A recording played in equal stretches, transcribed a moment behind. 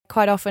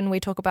quite often we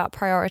talk about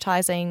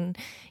prioritizing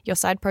your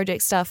side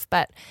project stuff,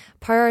 but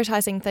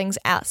prioritizing things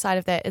outside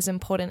of that is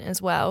important as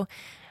well.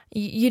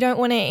 You don't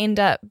want to end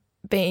up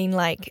being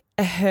like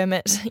a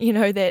hermit,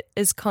 that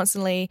is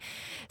constantly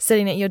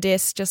sitting at your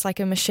desk just like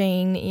a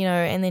machine,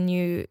 and then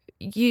you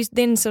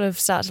then sort of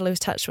start to lose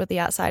touch with the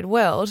outside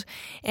world.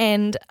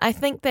 And I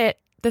think that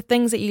the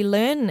things that you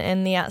learn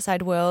in the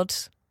outside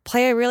world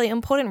play a really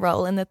important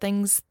role in the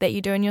things that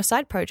you do in your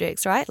side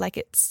projects, right? Like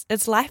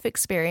it's life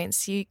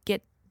experience. You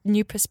get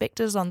new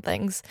perspectives on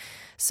things.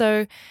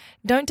 So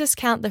don't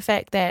discount the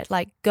fact that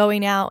like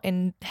going out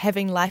and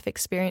having life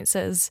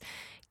experiences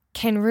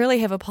can really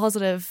have a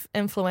positive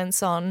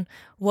influence on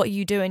what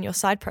you do in your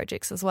side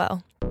projects as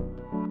well.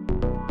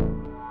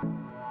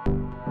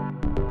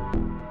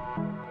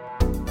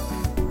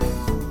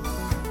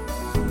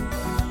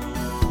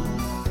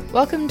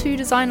 Welcome to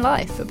Design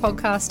Life, a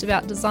podcast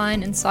about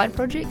design and side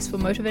projects for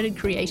motivated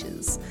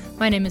creators.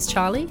 My name is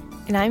Charlie.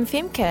 And I'm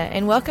Femke,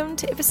 and welcome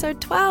to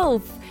episode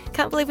 12.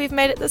 Can't believe we've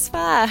made it this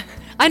far.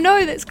 I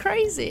know, that's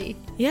crazy.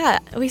 Yeah,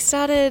 we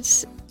started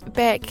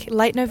back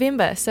late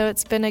November, so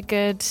it's been a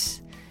good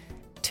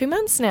 2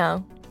 months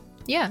now.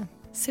 Yeah.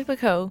 Super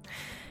cool.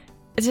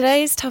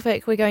 Today's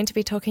topic, we're going to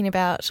be talking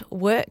about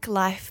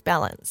work-life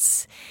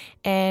balance.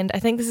 And I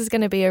think this is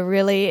going to be a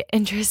really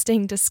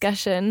interesting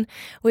discussion.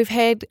 We've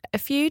had a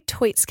few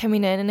tweets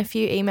coming in and a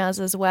few emails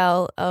as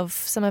well of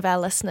some of our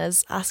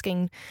listeners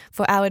asking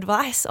for our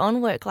advice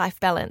on work-life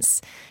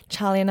balance.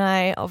 Charlie and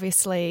I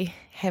obviously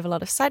have a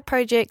lot of side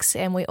projects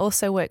and we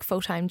also work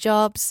full-time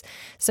jobs.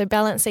 So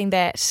balancing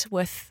that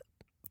with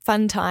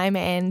fun time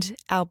and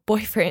our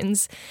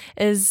boyfriends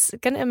is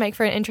going to make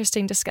for an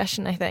interesting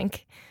discussion, I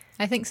think.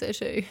 I think so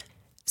too.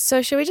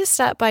 So should we just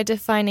start by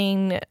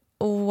defining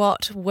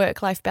what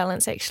work-life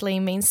balance actually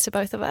means to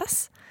both of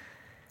us?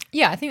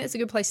 Yeah, I think that's a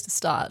good place to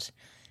start.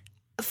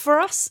 For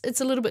us, it's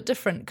a little bit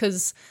different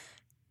because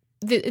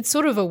it's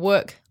sort of a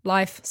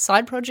work-life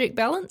side project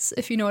balance,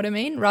 if you know what I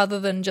mean, rather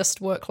than just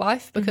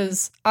work-life.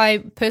 Because I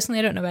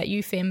don't know about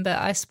you, Fem, but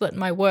I split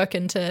my work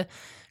into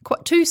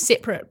quite two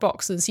separate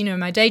boxes.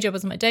 My day job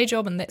is my day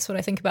job, and that's what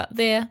I think about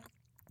there.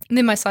 And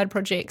then my side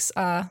projects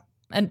are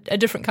a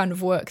different kind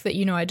of work that,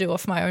 I do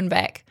off my own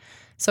back.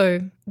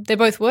 So they're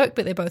both work,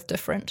 but they're both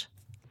different.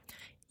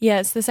 Yeah,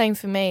 it's the same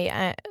for me.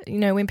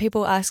 When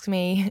people ask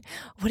me,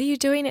 what are you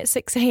doing at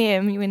 6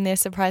 a.m. when they're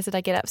surprised that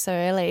I get up so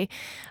early,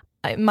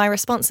 my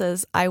response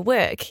is, I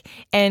work.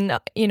 And,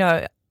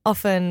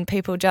 often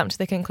people jump to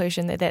the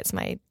conclusion that that's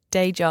my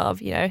day job,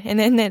 and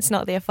then that's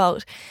not their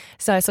fault.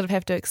 So I sort of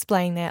have to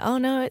explain that, oh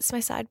no, it's my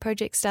side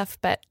project stuff.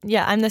 But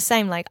yeah, I'm the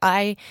same. Like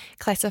I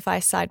classify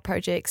side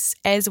projects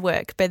as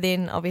work, but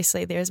then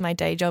obviously there is my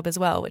day job as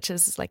well, which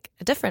is like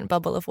a different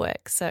bubble of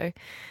work. So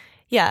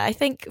yeah, I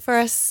think for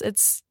us,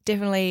 it's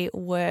definitely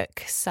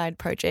work, side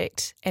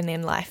project, and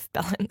then life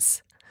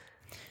balance.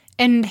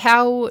 And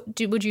how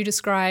would you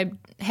describe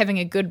having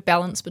a good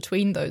balance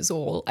between those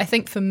all? I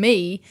think for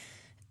me,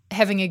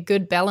 having a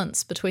good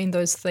balance between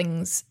those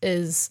things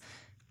is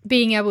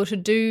being able to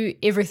do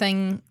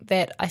everything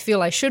that I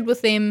feel I should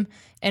with them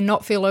and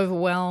not feel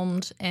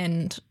overwhelmed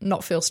and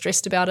not feel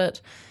stressed about it.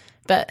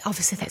 But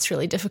obviously that's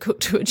really difficult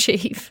to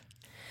achieve.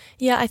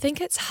 Yeah, I think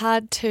it's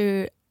hard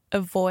to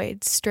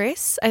avoid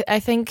stress. I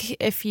think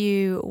if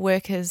you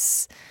work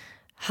as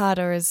hard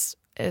or as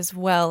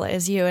well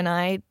as you and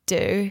I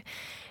do,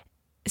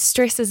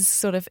 stress is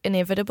sort of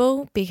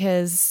inevitable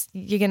because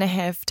you're going to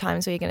have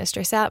times where you're going to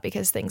stress out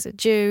because things are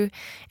due,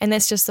 and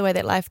that's just the way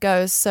that life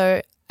goes.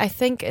 So I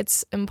think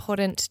it's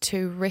important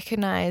to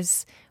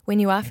recognize when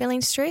you are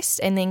feeling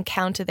stressed and then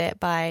counter that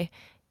by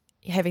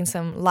having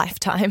some life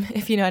time,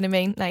 if you know what I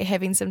mean, like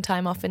having some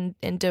time off and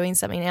doing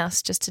something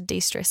else just to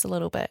de-stress a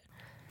little bit.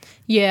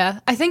 Yeah,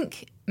 I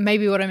think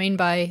maybe what I mean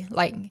by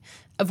like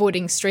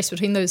avoiding stress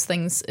between those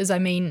things is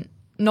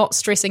not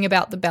stressing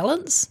about the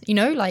balance,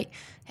 like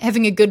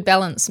having a good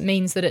balance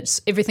means that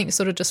everything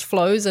sort of just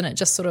flows and it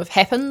just sort of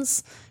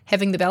happens,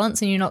 having the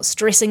balance, and you're not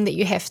stressing that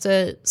you have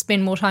to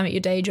spend more time at your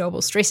day job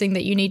or stressing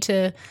that you need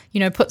to,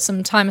 put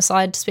some time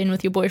aside to spend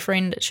with your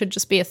boyfriend. It should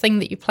just be a thing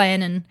that you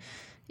plan and,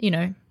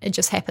 it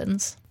just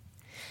happens.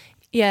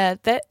 Yeah,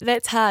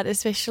 that's hard,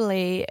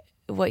 especially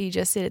what you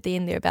just said at the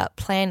end there about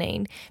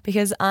planning,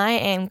 because I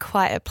am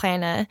quite a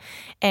planner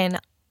and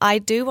I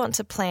do want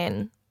to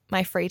plan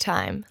my free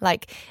time.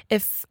 Like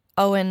if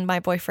Owen, my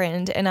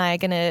boyfriend, and I are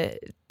going to,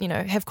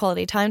 have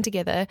quality time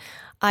together,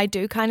 I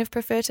do kind of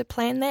prefer to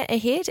plan that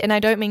ahead. And I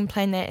don't mean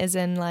plan that as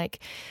in like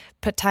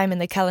put time in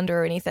the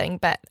calendar or anything,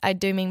 but I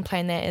do mean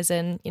plan that as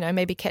in,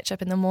 maybe catch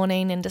up in the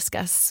morning and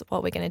discuss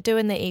what we're going to do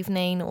in the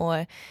evening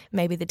or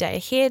maybe the day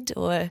ahead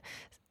or,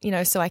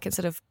 so I can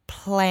sort of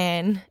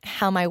plan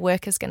how my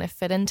work is going to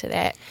fit into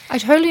that. I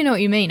totally know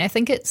what you mean. I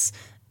think it's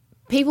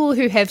people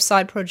who have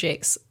side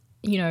projects,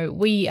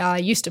 we are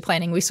used to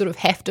planning. We sort of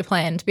have to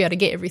plan to be able to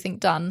get everything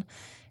done.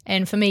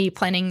 And for me,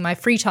 planning my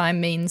free time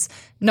means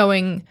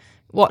knowing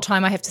what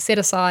time I have to set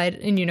aside.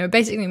 And,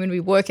 basically I'm going to be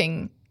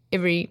working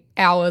every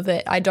hour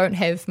that I don't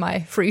have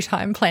my free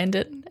time planned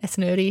it, as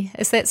nerdy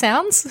as that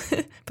sounds.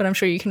 But I'm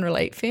sure you can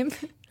relate, Fem.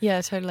 Yeah,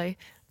 totally.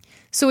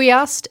 So we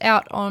asked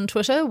out on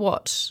Twitter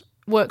what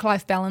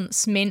work-life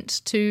balance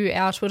meant to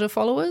our Twitter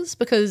followers,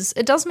 because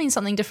it does mean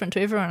something different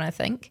to everyone, I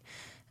think.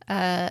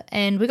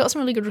 And we got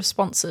some really good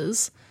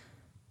responses.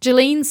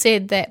 Jolene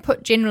said that,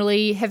 put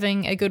generally,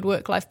 having a good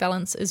work-life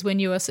balance is when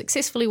you are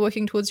successfully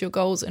working towards your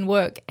goals in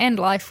work and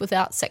life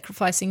without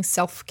sacrificing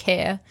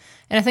self-care.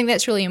 And I think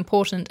that's really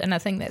important, and I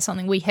think that's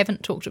something we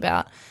haven't talked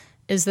about,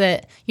 is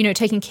that,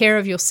 taking care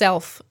of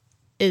yourself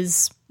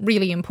is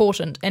really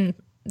important. And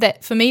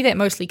that, for me, that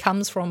mostly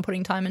comes from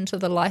putting time into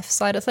the life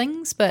side of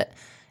things, but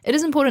it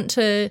is important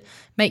to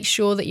make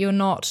sure that you're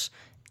not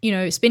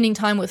spending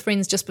time with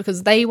friends just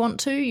because they want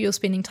to. You're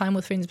spending time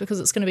with friends because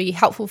it's going to be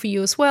helpful for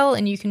you as well,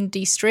 and you can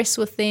de-stress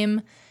with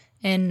them,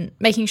 and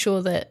making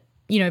sure that,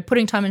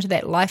 putting time into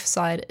that life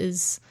side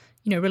is,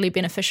 really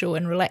beneficial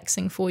and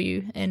relaxing for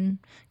you and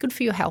good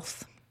for your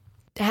health.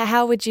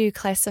 How would you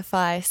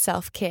classify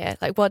self-care?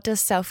 Like, what does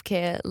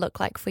self-care look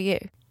like for you?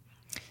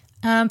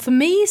 For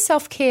me,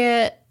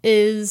 self-care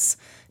is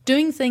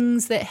doing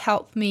things that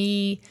help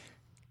me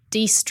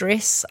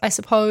de-stress, I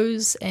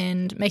suppose,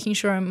 and making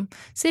sure I'm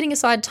setting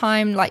aside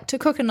time, like to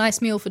cook a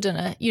nice meal for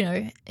dinner,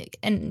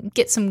 and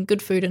get some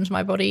good food into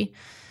my body.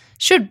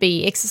 Should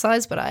be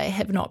exercise, but I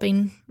have not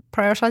been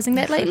prioritizing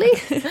that lately.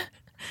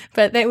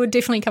 But that would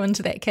definitely come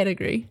into that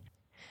category.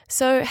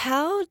 So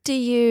how do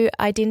you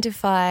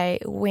identify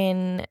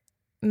when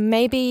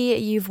maybe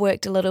you've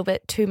worked a little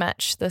bit too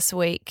much this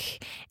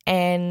week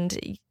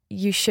and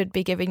you should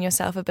be giving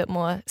yourself a bit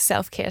more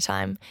self-care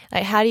time?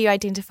 Like, how do you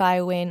identify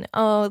when,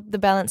 the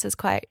balance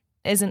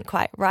isn't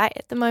quite right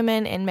at the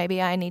moment, and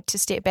maybe I need to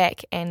step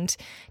back and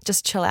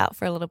just chill out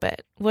for a little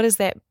bit? What does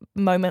that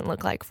moment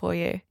look like for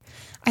you?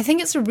 I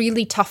think it's a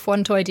really tough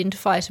one to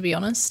identify, to be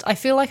honest. I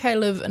feel like I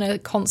live in a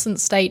constant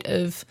state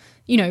of,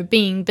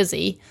 being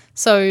busy.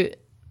 So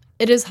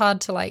it is hard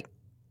to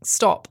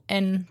stop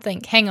and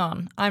think, hang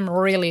on, I'm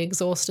really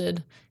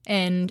exhausted,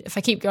 and if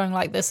I keep going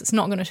like this, it's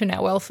not going to turn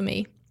out well for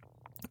me.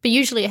 But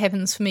usually it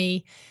happens for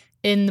me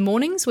in the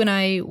mornings when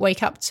I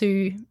wake up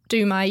to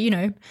do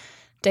my,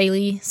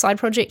 daily side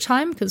project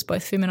time, because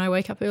both Fem and I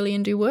wake up early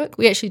and do work.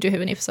 We actually do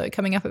have an episode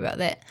coming up about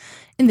that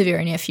in the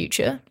very near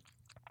future.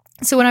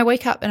 So when I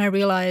wake up and I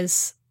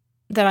realise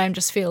that I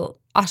just feel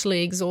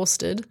utterly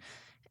exhausted,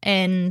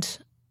 and,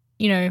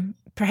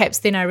 perhaps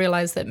then I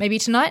realise that maybe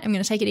tonight I'm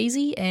going to take it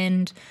easy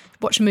and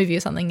watch a movie or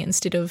something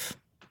instead of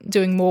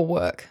doing more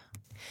work.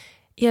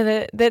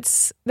 Yeah,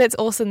 that's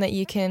awesome that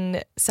you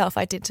can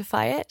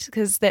self-identify it,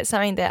 because that's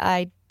something that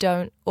I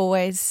don't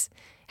always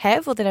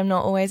have, or that I'm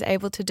not always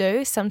able to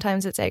do.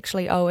 Sometimes it's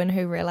actually Owen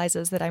who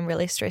realizes that I'm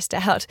really stressed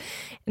out,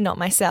 not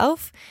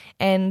myself.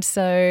 And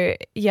so,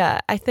 yeah,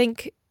 I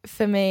think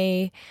for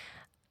me,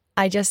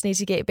 I just need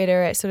to get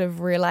better at sort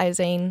of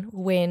realizing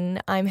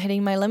when I'm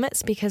hitting my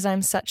limits, because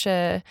I'm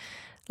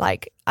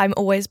I'm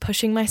always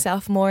pushing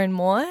myself more and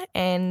more,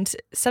 and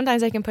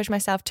sometimes I can push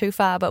myself too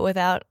far, but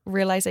without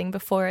realizing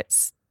before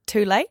it's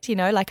too late,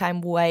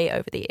 I'm way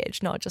over the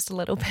edge, not just a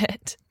little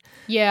bit.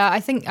 Yeah, I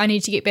think I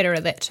need to get better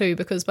at that too,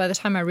 because by the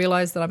time I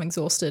realize that I'm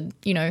exhausted,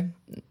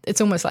 it's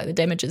almost like the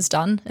damage is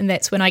done, and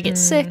that's when I get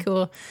sick,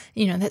 or,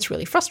 that's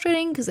really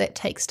frustrating because that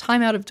takes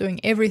time out of doing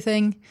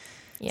everything.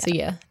 Yeah. So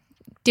yeah,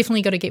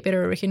 definitely got to get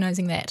better at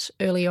recognizing that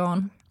early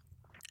on.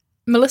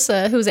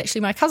 Melissa, who is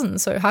actually my cousin,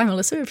 so hi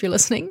Melissa if you're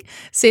listening,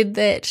 said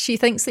that she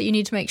thinks that you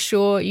need to make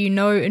sure you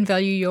know and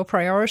value your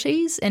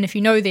priorities, and if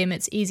you know them,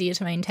 it's easier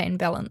to maintain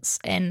balance.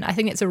 And I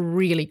think that's a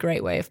really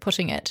great way of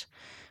putting it.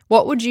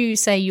 What would you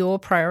say your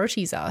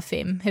priorities are,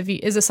 Fem?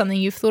 Is there something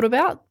you've thought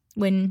about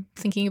when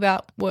thinking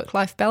about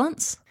work-life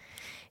balance?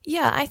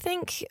 Yeah, I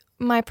think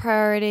my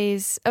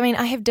priorities, I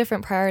have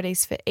different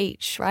priorities for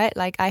each, right?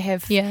 Like I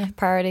have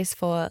priorities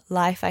for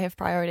life, I have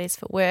priorities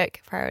for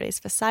work, priorities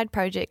for side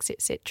projects,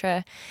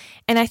 etc.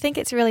 And I think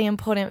it's really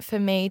important for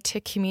me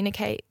to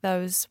communicate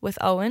those with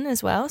Owen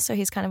as well, so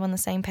he's kind of on the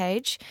same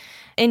page.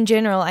 In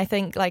general, I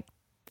think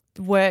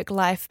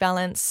work-life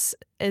balance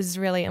is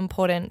really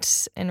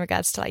important in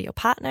regards to your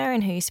partner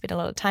and who you spend a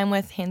lot of time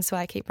with, hence why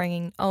I keep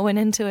bringing Owen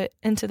into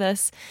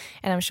this,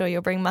 and I'm sure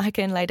you'll bring Mark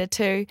in later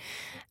too.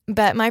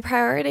 But my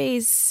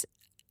priorities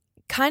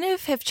kind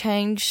of have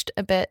changed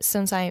a bit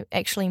since I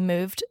actually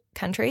moved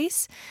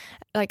countries.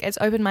 It's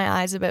opened my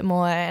eyes a bit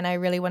more, and I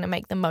really want to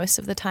make the most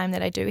of the time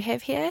that I do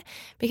have here,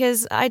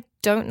 because I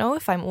don't know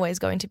if I'm always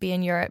going to be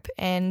in Europe,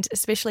 and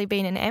especially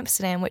being in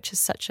Amsterdam, which is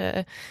such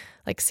a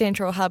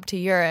central hub to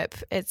Europe,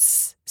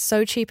 it's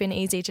so cheap and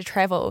easy to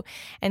travel.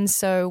 And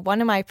so one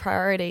of my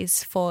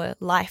priorities for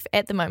life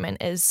at the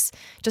moment is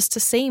just to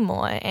see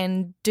more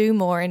and do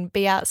more and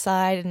be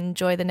outside and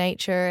enjoy the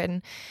nature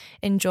and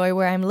enjoy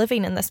where I'm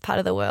living in this part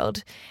of the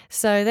world.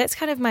 So that's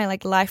kind of my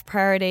life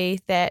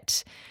priority,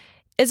 that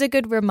is a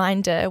good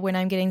reminder when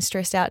I'm getting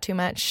stressed out too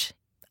much.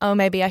 Oh,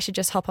 maybe I should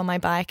just hop on my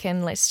bike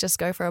and let's just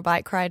go for a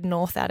bike ride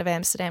north out of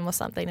Amsterdam or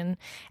something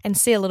and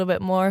see a little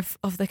bit more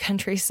of the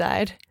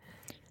countryside.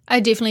 I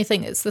definitely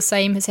think it's the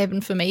same has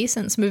happened for me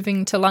since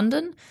moving to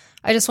London.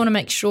 I just want to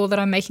make sure that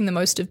I'm making the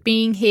most of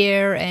being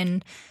here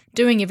and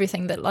doing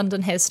everything that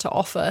London has to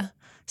offer.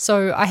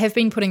 So I have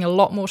been putting a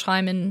lot more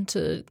time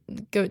into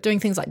doing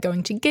things like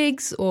going to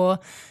gigs or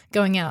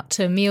going out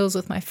to meals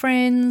with my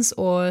friends,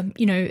 or,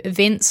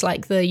 events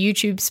like the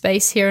YouTube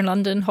space here in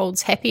London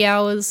holds happy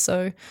hours.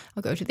 So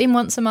I'll go to them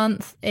once a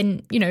month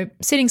and,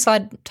 setting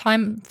aside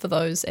time for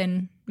those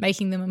and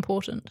making them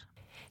important.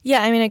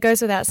 Yeah, I mean, it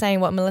goes without saying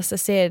what Melissa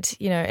said.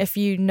 If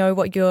you know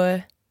what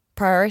your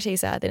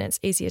priorities are, then it's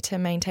easier to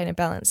maintain a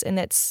balance. And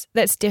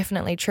that's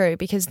definitely true,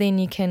 because then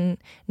you can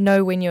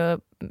know when you're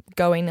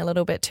going a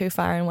little bit too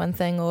far in one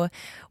thing, or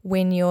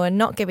when you're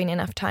not giving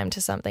enough time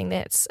to something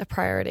that's a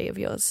priority of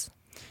yours.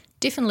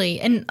 Definitely.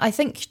 And I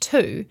think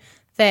too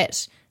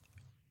that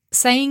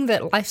saying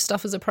that life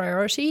stuff is a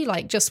priority,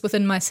 like just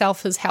within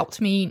myself, has helped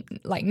me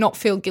like not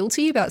feel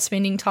guilty about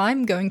spending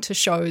time going to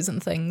shows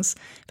and things,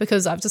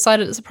 because I've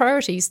decided it's a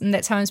priority and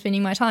that's how I'm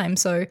spending my time.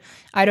 So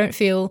I don't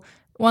feel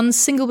one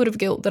single bit of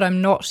guilt that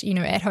I'm not,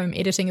 at home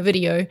editing a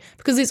video,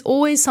 because there's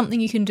always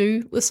something you can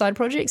do with side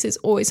projects. There's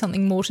always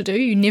something more to do.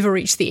 You never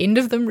reach the end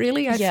of them,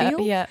 really, I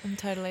feel. Yeah,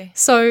 totally.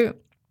 So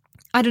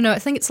I don't know. I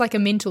think it's like a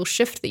mental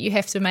shift that you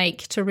have to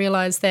make to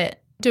realize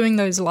that doing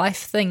those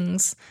life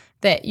things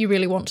that you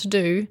really want to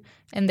do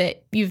and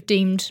that you've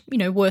deemed,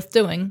 worth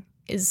doing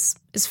is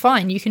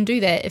fine. You can do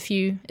that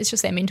it's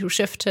just that mental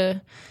shift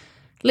to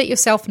let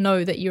yourself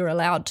know that you're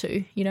allowed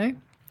to,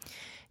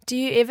 Do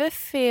you ever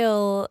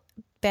feel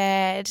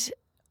bad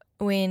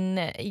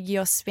when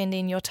you're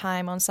spending your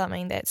time on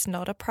something that's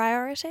not a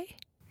priority?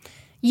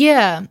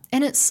 Yeah,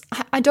 and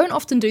I don't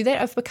often do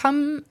that. I've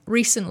become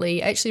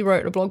recently, actually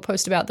wrote a blog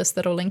post about this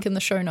that I'll link in the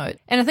show note.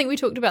 And I think we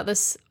talked about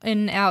this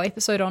in our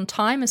episode on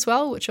time as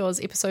well, which was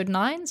episode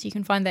 9. So you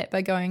can find that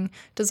by going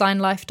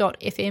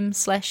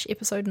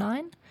designlife.fm/episode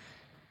 9.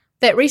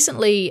 That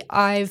recently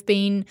I've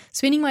been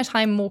spending my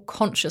time more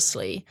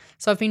consciously.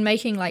 So I've been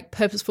making like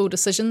purposeful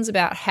decisions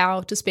about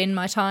how to spend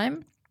my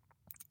time.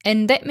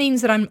 And that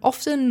means that I'm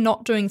often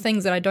not doing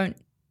things that I don't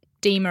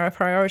deem are a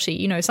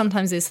priority.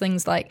 Sometimes there's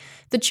things like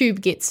the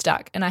tube gets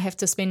stuck and I have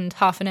to spend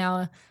half an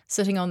hour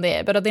sitting on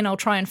there, but then I'll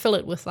try and fill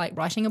it with like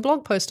writing a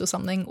blog post or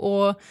something,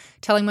 or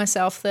telling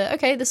myself that,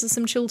 okay, this is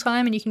some chill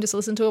time and you can just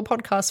listen to a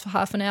podcast for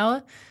half an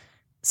hour.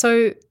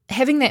 So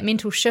having that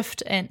mental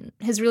shift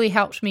has really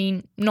helped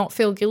me not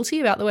feel guilty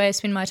about the way I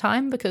spend my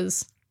time,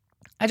 because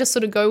I just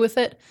sort of go with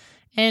it.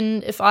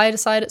 And if I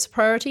decide it's a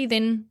priority,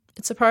 then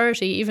it's a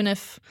priority, even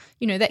if,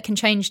 that can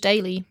change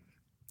daily.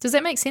 Does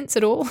that make sense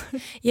at all?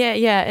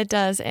 Yeah, it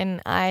does.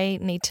 And I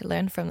need to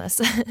learn from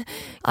this.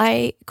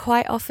 I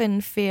quite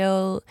often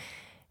feel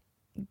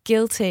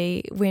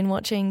guilty when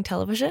watching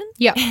television.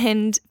 Yeah.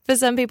 And for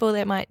some people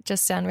that might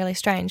just sound really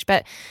strange.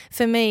 But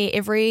for me,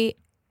 every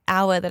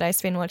hour that I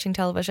spend watching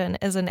television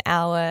is an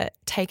hour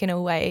taken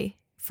away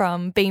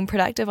from being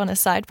productive on a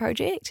side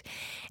project.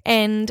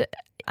 And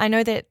I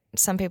know that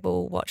some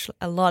people watch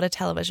a lot of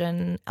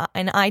television,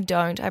 and I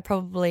don't. I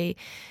probably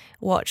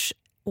watch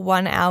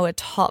 1 hour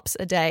tops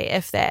a day,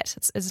 if that.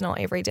 It's not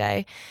every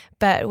day.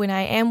 But when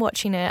I am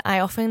watching it, I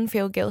often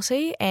feel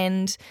guilty,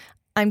 and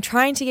I'm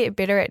trying to get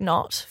better at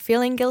not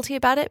feeling guilty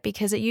about it,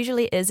 because it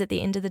usually is at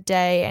the end of the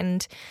day,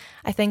 and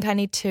I think I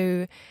need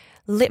to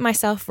let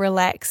myself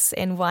relax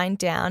and wind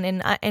down,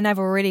 and I've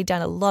already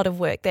done a lot of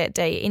work that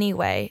day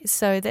anyway.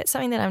 So that's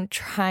something that I'm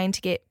trying to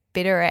get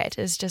better at,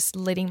 is just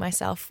letting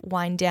myself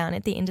wind down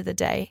at the end of the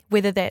day,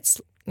 whether that's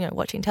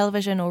watching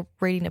television or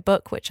reading a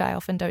book, which I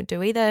often don't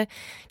do either.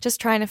 Just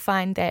trying to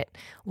find that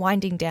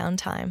winding down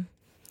time.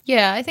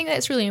 Yeah, I think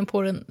that's really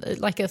important,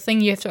 like a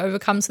thing you have to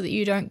overcome so that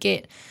you don't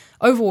get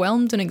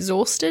overwhelmed and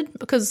exhausted,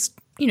 because,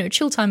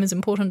 chill time is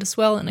important as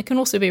well. And it can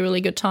also be a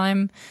really good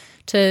time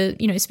to,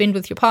 spend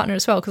with your partner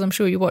as well, because I'm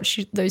sure you watch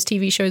those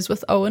TV shows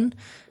with Owen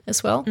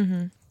as well.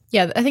 Mm-hmm.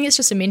 Yeah, I think it's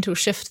just a mental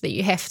shift that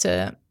you have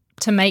to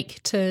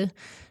make to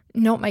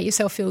not make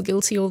yourself feel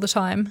guilty all the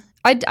time.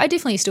 I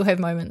definitely still have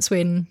moments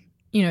when,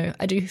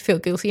 I do feel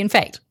guilty. In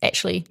fact,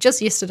 actually, just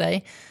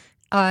yesterday,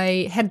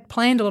 I had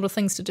planned a lot of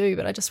things to do,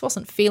 but I just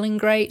wasn't feeling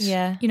great.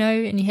 Yeah.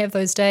 And you have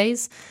those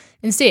days.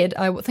 Instead,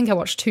 I think I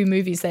watched 2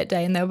 movies that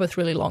day, and they were both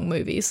really long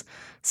movies.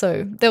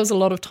 So there was a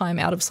lot of time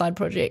out of side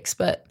projects,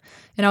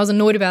 and I was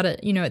annoyed about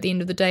it, at the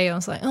end of the day. I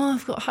was like, oh,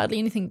 I've got hardly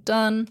anything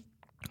done.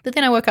 But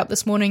then I woke up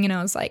this morning and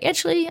I was like,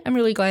 actually, I'm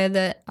really glad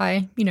that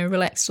I,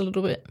 relaxed a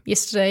little bit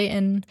yesterday,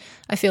 and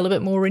I feel a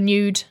bit more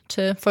renewed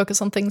to focus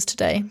on things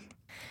today.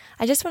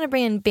 I just want to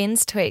bring in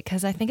Ben's tweet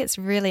because I think it's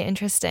really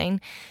interesting.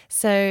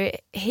 So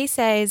he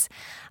says,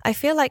 I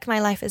feel like my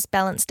life is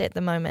balanced at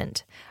the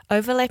moment,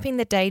 overlapping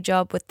the day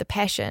job with the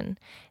passion.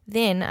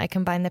 Then I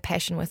combine the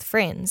passion with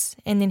friends.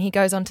 And then he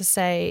goes on to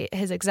say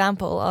his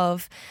example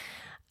of,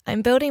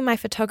 I'm building my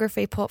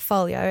photography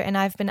portfolio and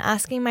I've been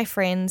asking my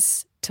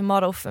friends to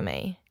model for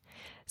me.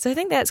 So I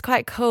think that's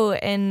quite cool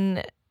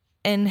in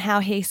how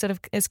he sort of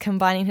is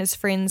combining his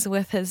friends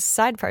with his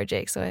side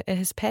projects or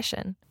his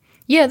passion.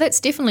 Yeah, that's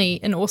definitely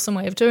an awesome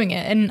way of doing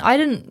it. And I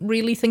didn't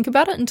really think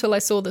about it until I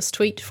saw this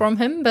tweet from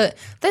him, but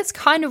that's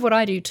kind of what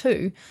I do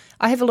too.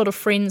 I have a lot of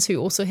friends who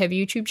also have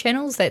YouTube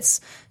channels.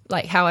 That's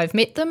like how I've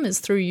met them, is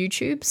through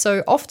YouTube.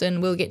 So often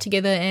we'll get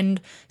together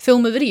and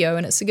film a video,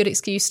 and it's a good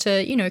excuse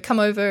to, come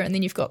over, and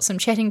then you've got some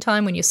chatting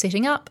time when you're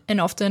setting up. And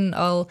often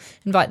I'll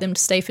invite them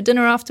to stay for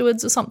dinner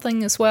afterwards or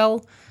something as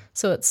well.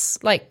 So it's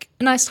like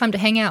a nice time to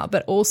hang out,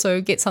 but also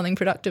get something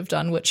productive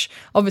done, which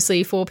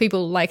obviously for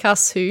people like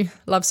us who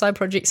love side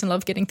projects and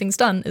love getting things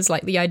done is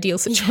like the ideal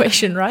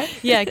situation, right?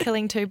 Yeah,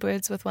 killing two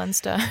birds with one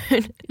stone.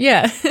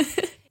 Yeah.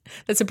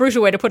 That's a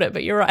brutal way to put it,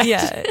 but you're right.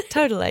 Yeah,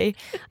 totally.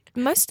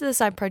 Most of the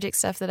side project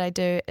stuff that I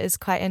do is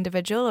quite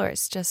individual, or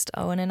it's just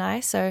Owen and I.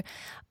 So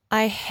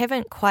I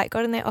haven't quite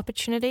gotten that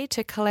opportunity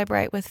to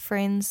collaborate with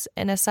friends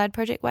in a side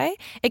project way,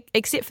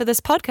 except for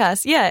this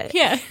podcast. Yeah,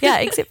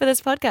 except for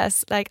this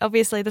podcast. Like,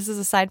 obviously, this is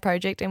a side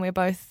project and we're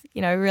both,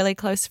 really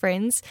close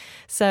friends.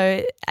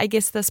 So I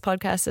guess this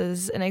podcast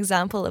is an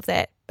example of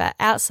that. But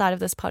outside of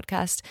this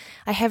podcast,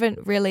 I haven't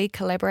really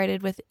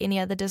collaborated with any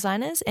other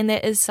designers. And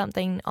that is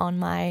something on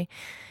my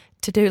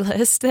to-do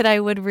list that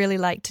I would really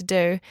like to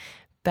do.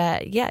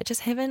 But yeah,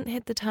 just haven't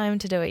had the time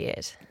to do it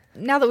yet.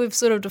 Now that we've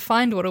sort of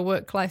defined what a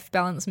work-life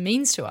balance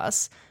means to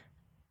us,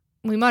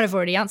 we might have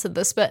already answered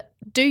this, but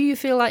do you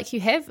feel like you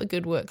have a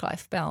good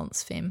work-life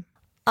balance, Fem?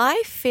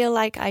 I feel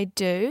like I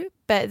do,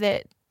 but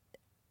that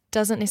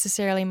doesn't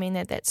necessarily mean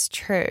that that's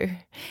true.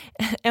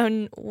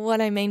 And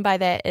what I mean by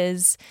that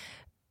is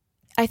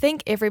I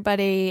think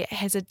everybody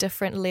has a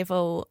different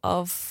level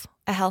of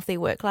a healthy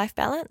work-life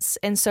balance.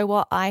 And so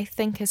what I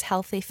think is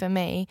healthy for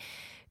me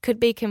could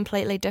be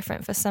completely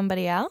different for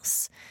somebody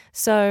else.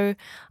 So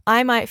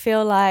I might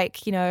feel like,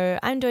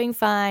 I'm doing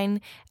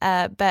fine,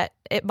 but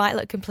it might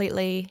look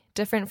completely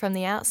different from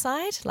the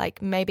outside. Like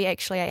maybe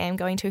actually I am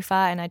going too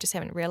far and I just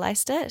haven't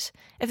realized it,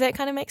 if that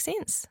kind of makes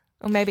sense.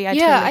 Or maybe I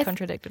totally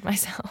contradicted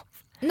myself.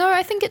 No,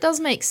 I think it does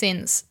make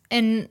sense.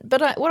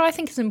 But what I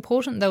think is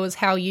important, though, is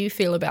how you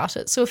feel about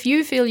it. So if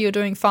you feel you're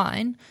doing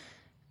fine,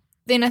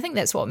 then I think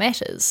that's what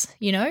matters,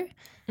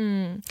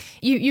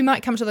 You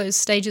might come to those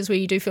stages where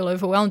you do feel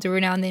overwhelmed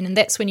every now and then, and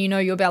that's when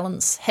your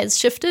balance has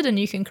shifted and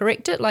you can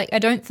correct it. Like, I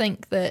don't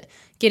think that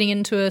getting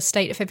into a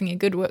state of having a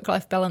good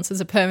work-life balance is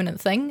a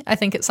permanent thing. I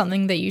think it's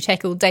something that you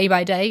tackle day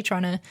by day,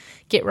 trying to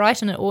get right,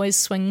 and it always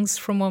swings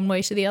from one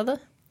way to the other.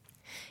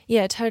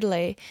 Yeah,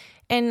 totally.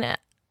 And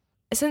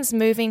since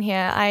moving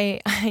here,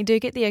 I do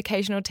get the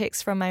occasional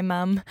text from my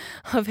mum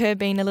of her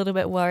being a little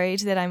bit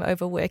worried that I'm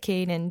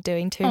overworking and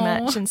doing too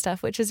much and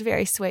stuff, which is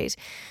very sweet.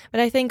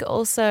 But I think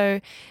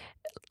also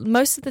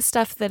most of the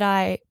stuff that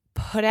I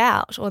put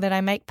out or that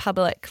I make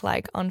public,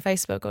 like on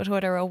Facebook or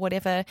Twitter or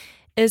whatever,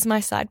 is my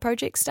side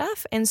project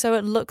stuff. And so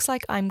it looks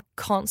like I'm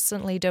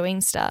constantly doing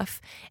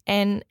stuff.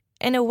 And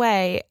in a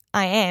way,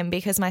 I am,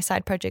 because my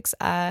side projects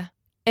are,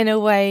 in a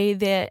way,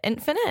 they're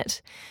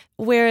infinite.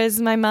 Whereas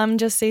my mum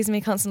just sees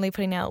me constantly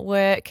putting out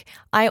work.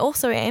 I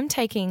also am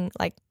taking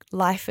like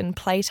life and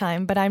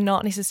playtime, but I'm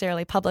not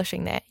necessarily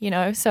publishing that,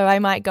 So I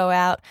might go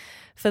out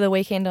for the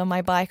weekend on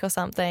my bike or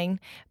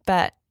something,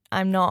 but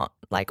I'm not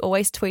like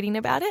always tweeting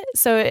about it.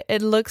 So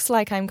it looks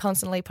like I'm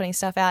constantly putting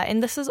stuff out.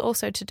 And this is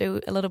also to do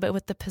a little bit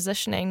with the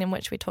positioning, in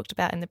which we talked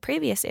about in the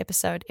previous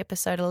episode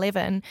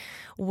 11,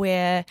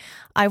 where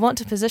I want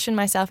to position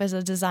myself as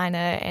a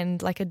designer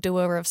and like a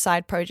doer of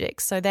side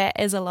projects. So that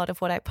is a lot of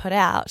what I put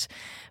out.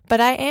 But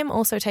I am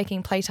also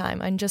taking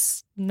playtime. I'm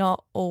just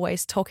not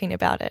always talking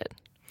about it.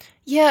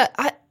 Yeah,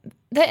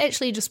 that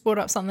actually just brought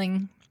up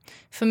something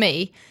for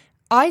me.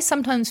 I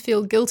sometimes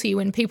feel guilty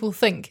when people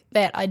think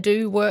that I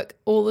do work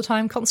all the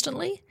time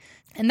constantly.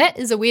 And that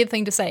is a weird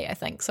thing to say, I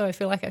think. So I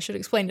feel like I should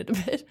explain it a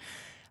bit.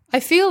 I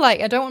feel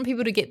like I don't want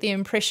people to get the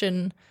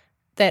impression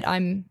that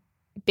I'm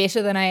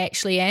better than I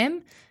actually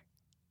am.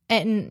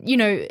 And,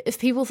 if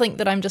people think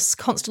that I'm just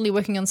constantly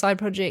working on side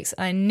projects,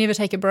 I never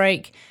take a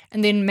break,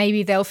 and then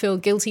maybe they'll feel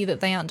guilty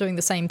that they aren't doing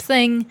the same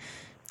thing.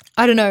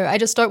 I don't know. I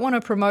just don't want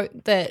to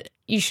promote that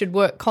you should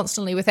work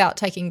constantly without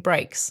taking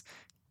breaks.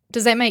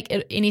 Does that make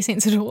any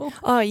sense at all?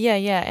 Oh,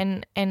 yeah.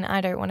 And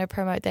I don't want to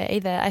promote that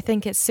either. I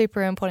think it's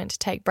super important to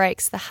take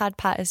breaks. The hard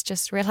part is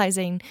just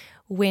realizing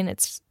when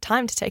it's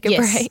time to take a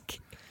break.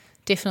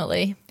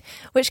 Definitely.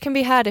 Which can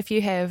be hard if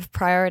you have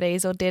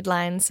priorities or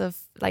deadlines of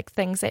like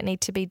things that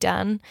need to be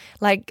done.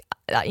 Like,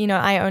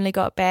 I only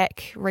got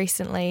back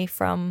recently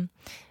from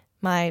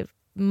my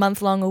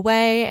month-long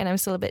away and I'm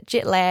still a bit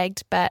jet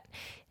lagged, but,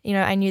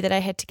 I knew that I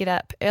had to get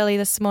up early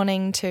this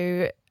morning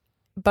to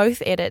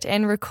both edit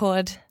and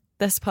record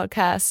this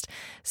podcast.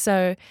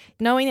 So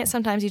knowing that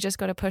sometimes you just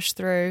got to push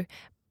through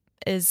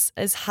is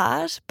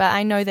hard, but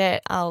I know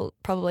that I'll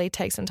probably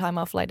take some time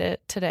off later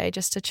today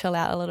just to chill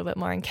out a little bit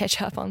more and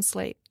catch up on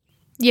sleep.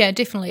 Yeah,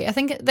 definitely. I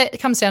think that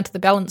comes down to the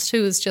balance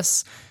too, is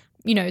just,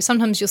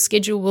 sometimes your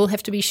schedule will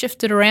have to be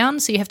shifted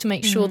around, so you have to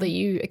make sure that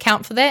you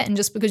account for that. And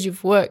just because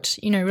you've worked,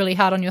 really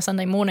hard on your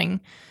Sunday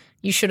morning,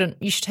 you should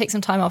take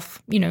some time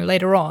off,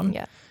 later on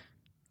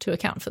to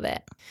account for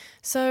that.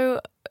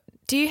 So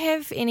Do you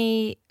have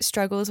any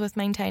struggles with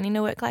maintaining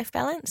a work-life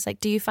balance? Like,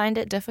 do you find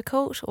it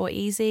difficult or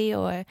easy,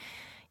 or,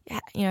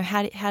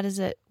 how does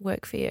it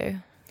work for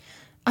you?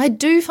 I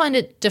do find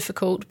it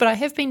difficult, but I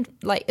have been,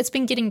 it's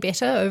been getting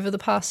better over the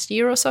past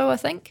year or so, I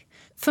think.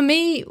 For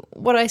me,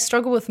 what I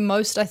struggle with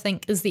most, I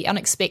think, is the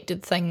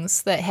unexpected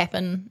things that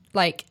happen,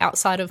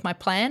 outside of my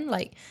plan.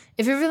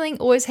 If everything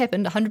always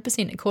happened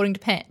 100% according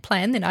to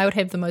plan, then I would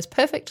have the most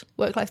perfect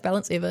work-life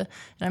balance ever.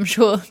 And I'm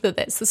sure that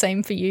that's the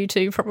same for you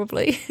too,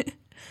 probably.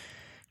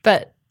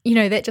 But,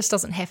 that just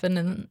doesn't happen,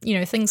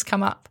 and, things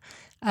come up.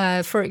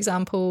 For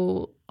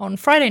example, on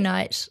Friday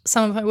night,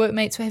 some of my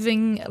workmates were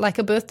having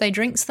a birthday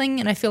drinks thing,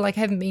 and I feel like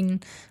I haven't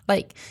been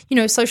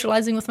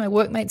socializing with my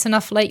workmates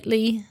enough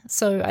lately.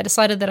 So I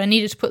decided that I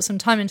needed to put some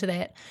time into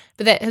that.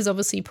 But that has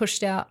obviously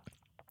pushed out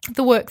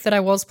the work that I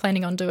was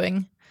planning on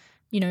doing,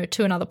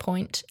 to another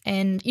point.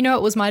 And,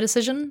 it was my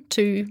decision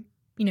to,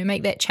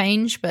 make that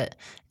change, but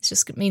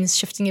it means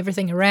shifting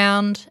everything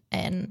around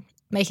and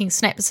making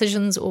snap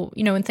decisions, or,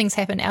 when things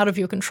happen out of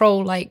your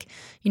control,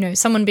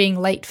 someone being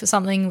late for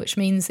something, which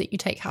means that you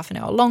take half an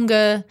hour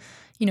longer,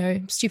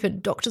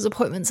 stupid doctor's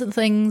appointments and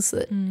things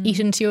that eat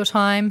into your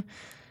time.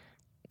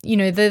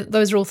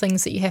 Those are all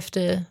things that you have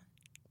to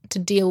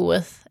deal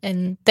with,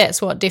 and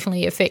that's what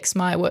definitely affects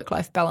my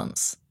work-life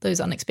balance, those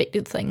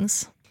unexpected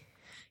things.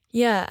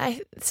 Yeah,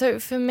 so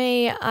for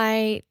me,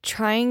 I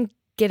try and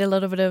get a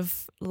little bit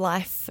of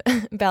life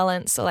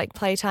balance, or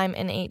playtime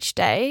in each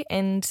day.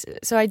 And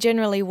so I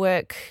generally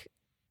work,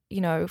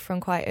 from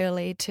quite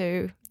early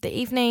to the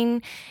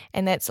evening,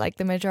 and that's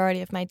the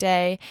majority of my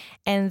day.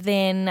 And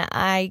then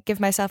I give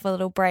myself a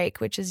little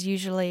break, which is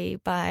usually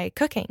by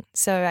cooking.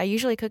 So I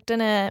usually cook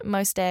dinner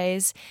most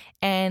days,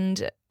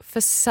 and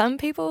for some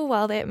people,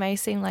 while that may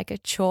seem like a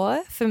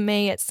chore, for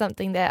me it's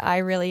something that I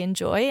really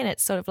enjoy, and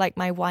it's sort of like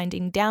my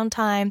winding down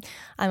time.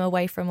 I'm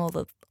away from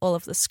all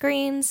of the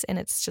screens, and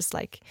it's just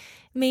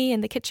me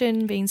in the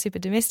kitchen being super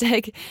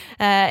domestic,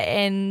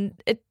 and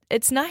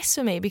it's nice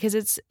for me because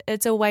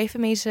it's a way for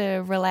me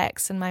to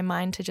relax and my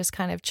mind to just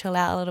kind of chill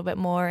out a little bit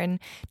more and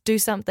do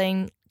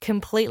something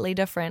completely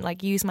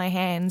different, use my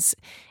hands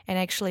and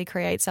actually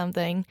create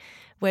something,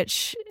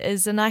 which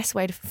is a nice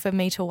way for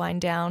me to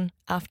wind down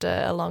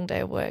after a long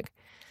day of work.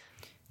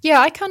 Yeah,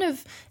 I kind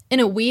of, in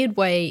a weird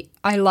way,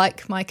 I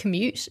like my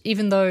commute,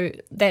 even though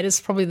that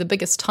is probably the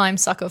biggest time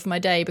suck of my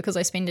day, because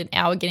I spend an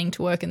hour getting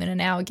to work and then an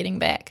hour getting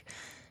back.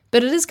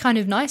 But it is kind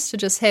of nice to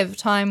just have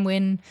time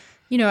when,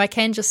 I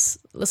can just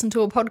listen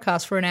to a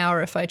podcast for an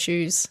hour if I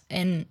choose.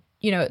 And,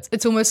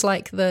 it's almost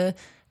like the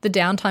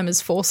downtime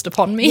is forced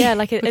upon me. Yeah,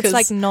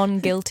 it's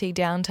non-guilty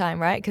downtime,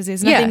 right? Because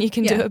there's nothing you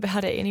can do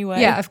about it anyway.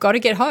 Yeah, I've got to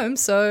get home,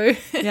 so...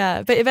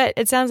 Yeah, but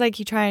it sounds like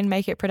you try and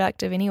make it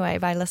productive anyway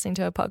by listening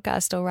to a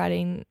podcast or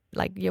writing,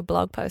 your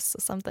blog posts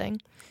or something.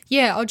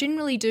 Yeah, I'll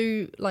generally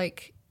do,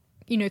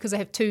 because I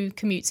have 2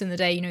 commutes in the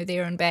day,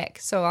 there and back.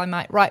 So I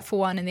might write for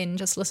one and then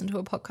just listen to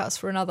a podcast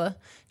for another,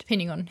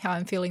 depending on how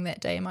I'm feeling that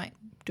day. I might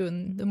do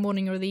in the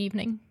morning or the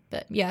evening.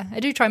 But yeah,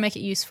 I do try and make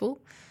it useful.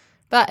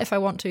 But if I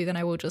want to, then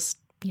I will just,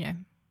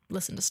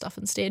 listen to stuff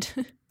instead.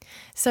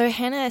 So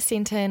Hannah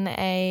sent in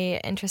a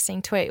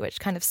interesting tweet which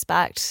kind of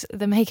sparked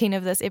the making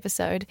of this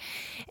episode,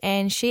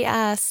 and she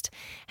asked,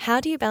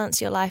 how do you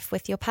balance your life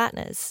with your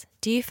partners?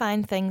 Do you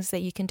find things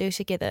that you can do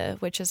together,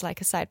 which is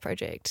like a side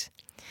project?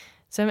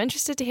 So I'm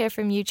interested to hear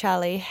from you,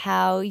 Charlie,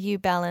 how you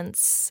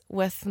balance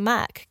with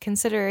Mark,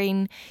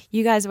 considering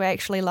you guys were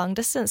actually long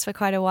distance for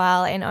quite a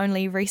while and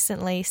only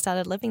recently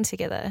started living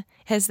together.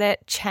 Has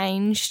that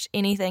changed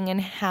anything in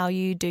how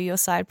you do your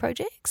side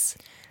projects?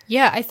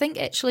 Yeah, I think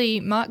actually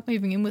Mark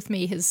moving in with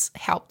me has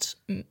helped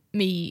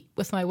me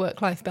with my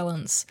work-life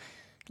balance,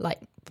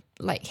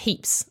 like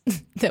heaps.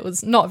 That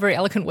was not a very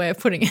eloquent way of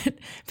putting it.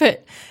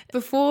 But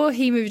before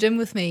he moved in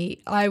with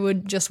me, I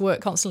would just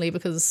work constantly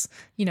because,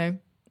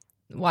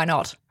 why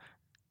not?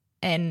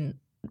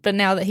 But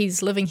now that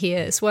he's living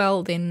here as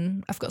well,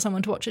 then I've got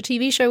someone to watch a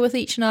TV show with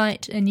each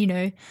night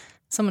and,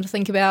 someone to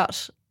think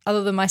about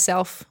other than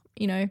myself,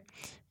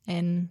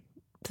 and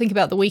think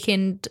about the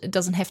weekend. It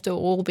doesn't have to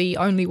all be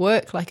only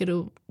work.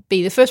 It'll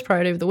be the first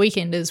priority of the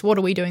weekend is, what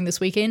are we doing this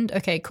weekend?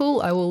 Okay,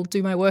 cool. I will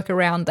do my work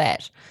around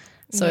that.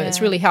 So It's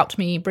really helped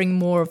me bring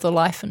more of the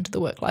life into the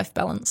work-life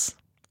balance.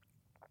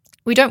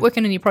 We don't work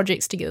on any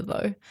projects together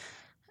though.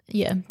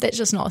 Yeah, that's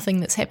just not a thing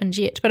that's happened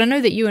yet. But I know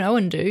that you and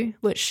Owen do,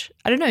 which,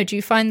 I don't know, do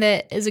you find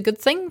that is a good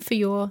thing for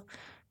your,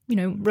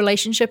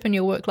 relationship and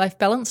your work-life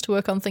balance to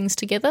work on things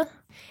together?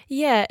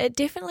 Yeah, it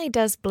definitely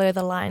does blur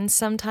the lines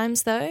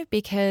sometimes though,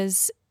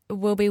 because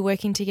we'll be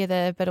working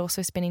together but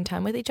also spending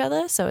time with each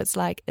other. So it's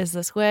is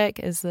this work?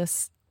 Is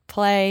this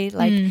play?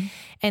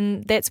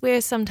 And that's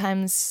where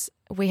sometimes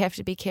we have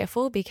to be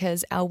careful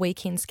because our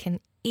weekends can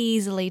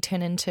easily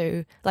turn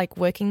into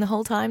working the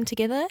whole time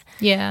together.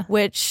 Yeah.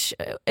 Which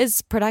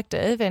is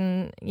productive,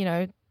 and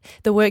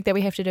the work that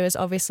we have to do is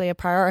obviously a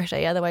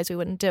priority, otherwise we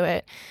wouldn't do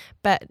it.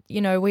 But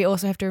we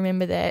also have to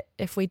remember that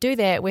if we do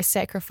that, we're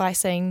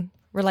sacrificing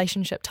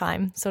relationship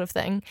time sort of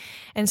thing.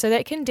 And so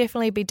that can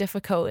definitely be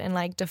difficult in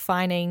like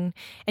defining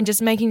and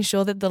just making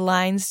sure that the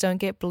lines don't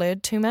get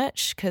blurred too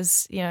much,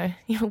 because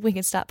we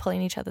can start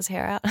pulling each other's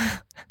hair out.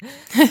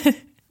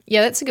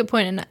 Yeah, that's a good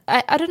point. And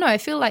I don't know, I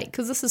feel like,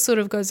 because this is sort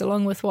of goes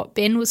along with what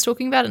Ben was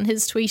talking about in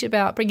his tweet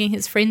about bringing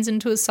his friends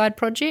into his side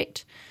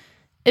project,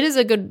 it is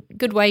a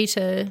good way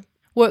to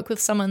work with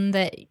someone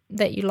that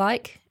you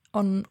like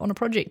on a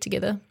project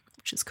together,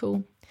 which is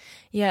cool.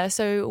 Yeah,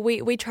 so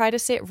we try to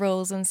set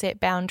rules and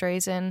set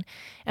boundaries, and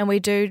we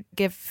do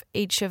give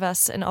each of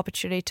us an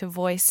opportunity to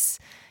voice,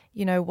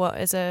 what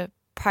is a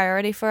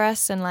priority for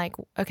us, and like,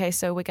 okay,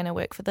 so we're going to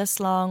work for this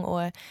long,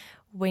 or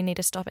we need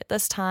to stop at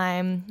this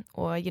time,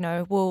 or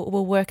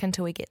we'll work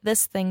until we get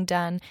this thing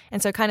done.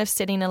 And so kind of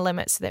setting a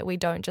limit so that we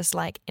don't just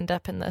like end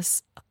up in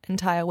this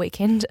entire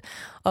weekend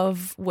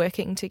of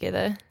working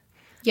together.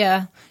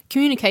 Yeah,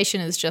 communication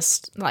is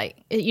just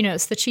like,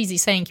 it's the cheesy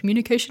saying,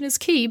 communication is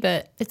key,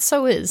 but it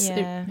so is.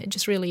 Yeah. It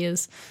just really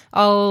is.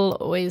 I'll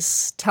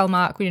always tell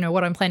Mark,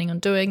 what I'm planning on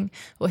doing,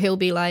 or he'll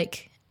be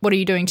like, what are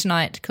you doing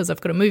tonight? Because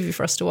I've got a movie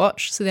for us to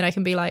watch. So then I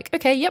can be like,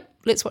 okay, yep,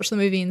 let's watch the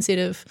movie instead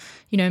of,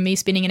 me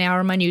spending an hour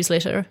on my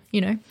newsletter,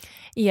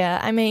 Yeah,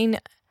 I mean,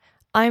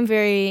 I'm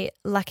very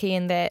lucky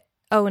in that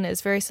Owen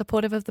is very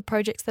supportive of the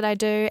projects that I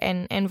do,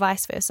 and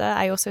vice versa.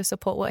 I also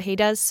support what he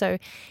does. So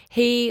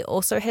he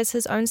also has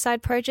his own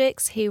side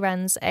projects. He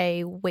runs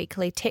a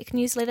weekly tech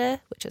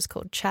newsletter, which is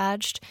called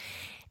Charged.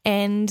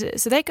 And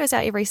so that goes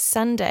out every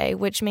Sunday,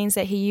 which means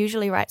that he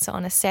usually writes it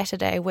on a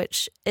Saturday,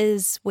 which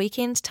is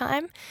weekend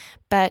time.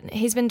 But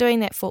he's been doing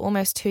that for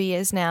almost 2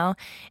 years now,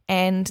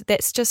 and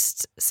that's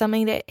just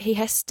something that he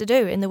has to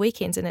do in the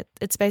weekends, and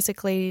it's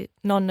basically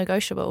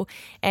non-negotiable.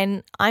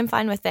 And I'm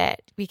fine with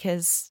that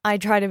because I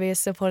try to be as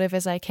supportive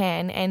as I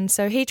can. And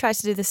so he tries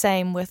to do the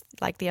same with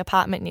like the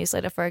apartment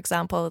newsletter, for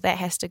example. That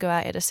has to go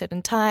out at a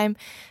certain time.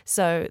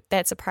 So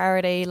that's a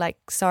priority.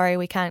 Like, sorry,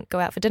 we can't go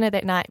out for dinner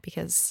that night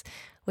because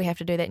we have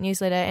to do that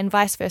newsletter, and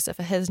vice versa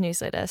for his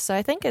newsletter. So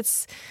I think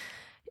it's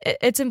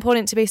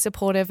important to be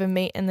supportive and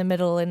meet in the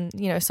middle and,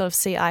 sort of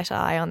see eye to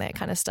eye on that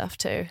kind of stuff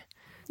too.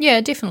 Yeah,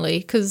 definitely,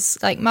 because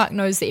like Mark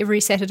knows that every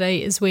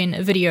Saturday is when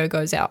a video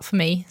goes out for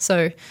me.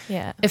 So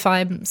yeah, if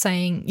I'm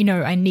saying,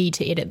 I need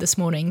to edit this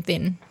morning,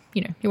 then,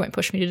 he won't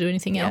push me to do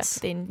anything else.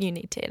 Then you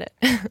need to edit.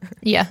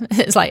 Yeah,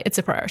 it's like, it's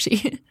a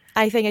priority.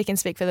 I think I can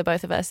speak for the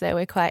both of us that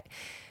we're quite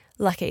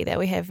lucky that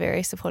we have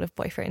very supportive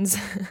boyfriends.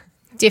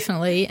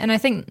 Definitely. And I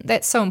think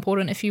that's so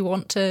important if you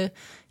want to,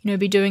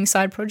 be doing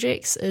side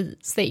projects,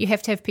 is that you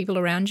have to have people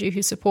around you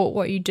who support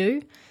what you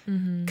do,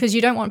 because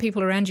you don't want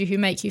people around you who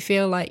make you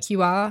feel like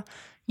you are,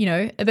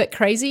 a bit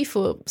crazy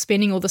for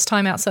spending all this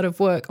time outside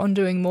of work on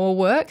doing more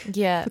work.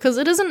 Yeah. Because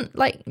it isn't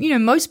like,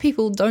 most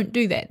people don't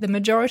do that. The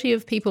majority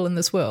of people in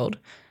this world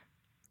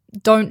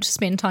don't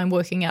spend time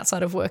working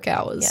outside of work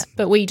hours,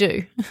 but we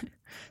do.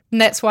 And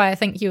that's why I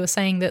think you were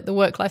saying that the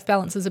work-life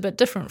balance is a bit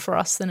different for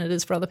us than it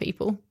is for other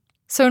people.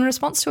 So in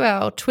response to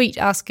our tweet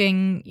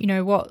asking,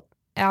 what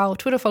our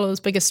Twitter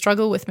followers' biggest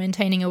struggle with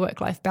maintaining a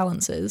work-life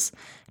balance is,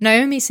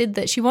 Naomi said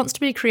that she wants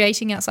to be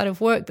creating outside of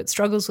work but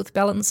struggles with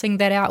balancing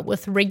that out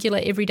with regular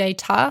everyday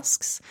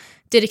tasks.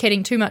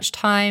 Dedicating too much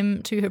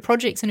time to her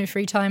projects in her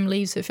free time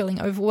leaves her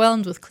feeling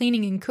overwhelmed with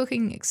cleaning and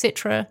cooking,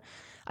 etc.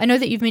 I know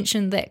that you've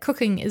mentioned that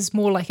cooking is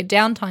more like a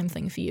downtime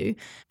thing for you,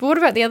 but what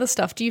about the other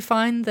stuff? Do you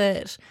find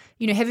that,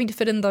 having to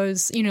fit in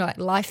those, like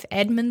life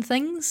admin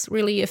things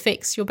really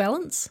affects your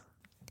balance?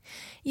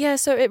 Yeah,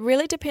 so it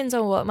really depends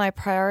on what my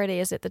priority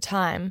is at the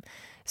time.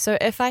 So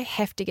if I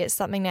have to get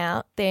something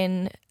out,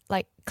 then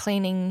like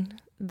cleaning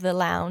the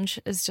lounge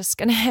is just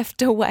going to have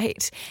to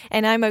wait.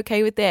 And I'm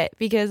okay with that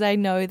because I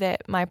know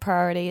that my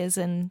priority is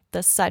in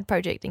this side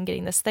project and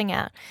getting this thing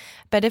out.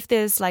 But if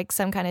there's like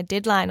some kind of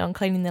deadline on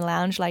cleaning the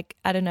lounge, like,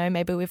 I don't know,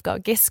 maybe we've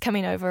got guests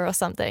coming over or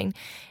something,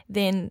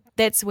 then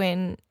that's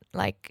when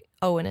like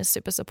Owen is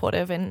super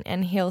supportive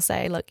and he'll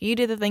say, look, you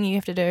do the thing you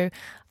have to do.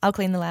 I'll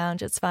clean the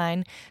lounge. It's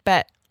fine.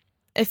 But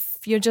if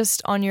you're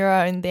just on your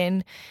own,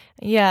 then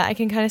yeah, I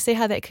can kind of see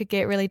how that could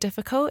get really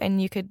difficult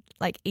and you could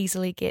like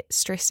easily get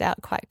stressed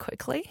out quite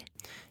quickly.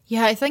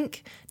 Yeah, I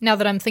think now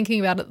that I'm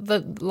thinking about it, the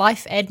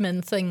life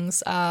admin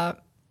things are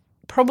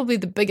probably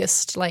the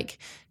biggest like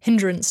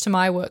hindrance to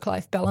my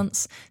work-life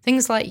balance.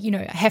 Things like,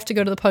 I have to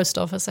go to the post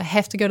office, I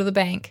have to go to the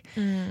bank,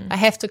 I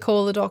have to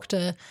call the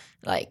doctor,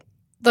 like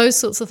those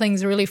sorts of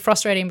things are really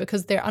frustrating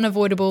because they're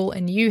unavoidable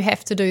and you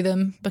have to do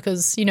them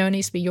because, it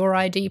needs to be your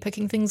ID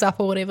picking things up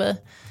or whatever.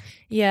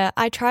 Yeah,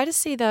 I try to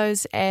see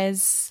those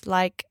as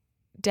like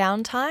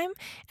downtime.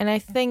 And I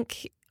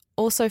think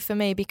also for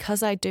me,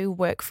 because I do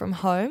work from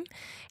home,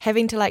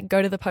 having to like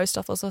go to the post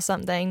office or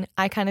something,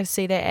 I kind of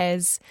see that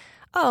as,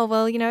 oh,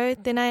 well,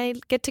 then I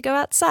get to go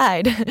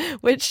outside,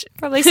 which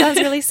probably sounds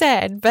really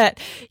sad. But,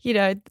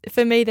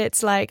 for me,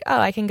 that's like, oh,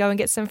 I can go and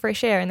get some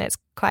fresh air and that's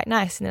quite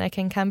nice. And then I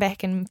can come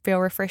back and feel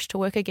refreshed to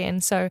work again.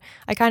 So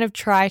I kind of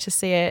try to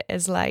see it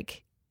as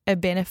like a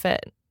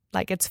benefit,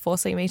 like it's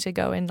forcing me to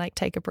go and like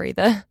take a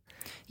breather.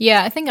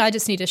 Yeah, I think I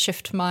just need to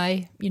shift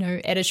my,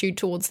 attitude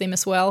towards them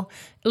as well.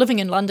 Living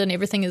in London,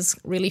 everything is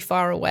really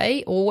far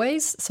away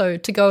always. So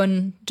to go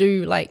and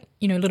do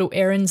little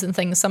errands and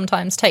things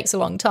sometimes takes a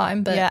long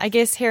time. But yeah, I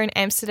guess here in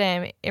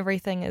Amsterdam,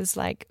 everything is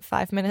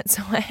 5 minutes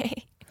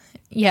away.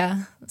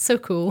 Yeah, so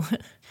cool.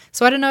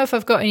 So I don't know if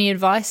I've got any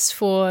advice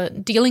for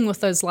dealing with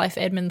those life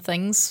admin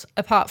things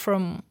apart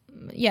from,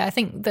 I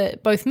think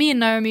that both me and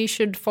Naomi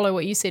should follow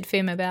what you said,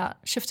 Fem, about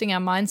shifting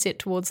our mindset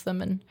towards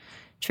them and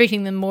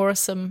treating them more as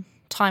some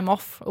time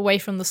off away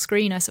from the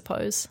screen, I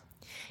suppose.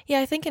 Yeah,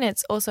 I think, and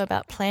it's also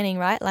about planning,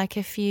 right? Like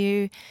if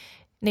you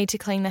need to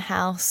clean the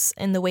house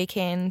in the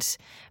weekend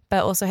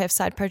but also have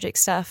side project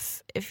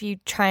stuff, if you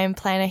try and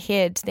plan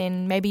ahead,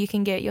 then maybe you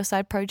can get your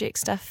side project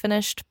stuff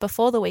finished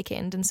before the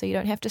weekend, and so you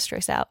don't have to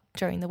stress out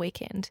during the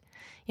weekend.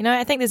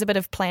 I think there's a bit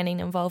of planning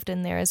involved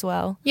in there as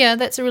well. Yeah,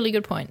 that's a really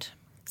good point.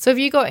 So have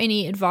you got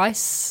any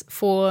advice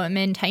for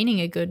maintaining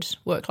a good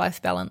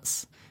work-life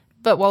balance,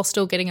 but while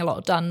still getting a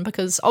lot done?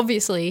 Because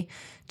obviously,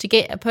 to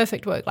get a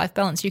perfect work-life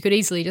balance, you could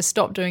easily just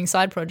stop doing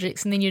side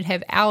projects and then you'd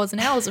have hours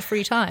and hours of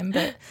free time.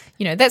 But,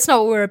 that's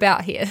not what we're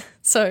about here.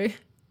 So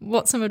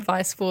what's some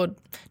advice for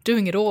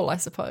doing it all, I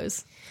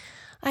suppose?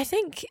 I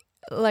think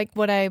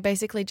what I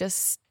basically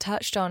just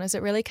touched on is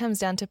it really comes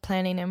down to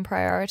planning and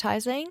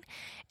prioritizing.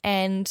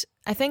 And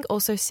I think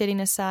also setting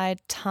aside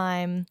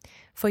time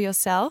for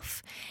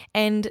yourself.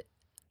 And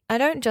I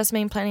don't just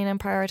mean planning and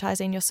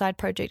prioritizing your side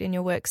project and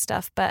your work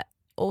stuff, but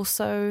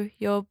also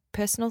your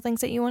personal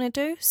things that you want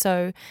to do.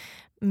 So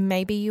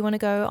maybe you want to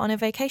go on a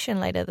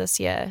vacation later this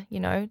year.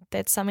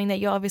 That's something that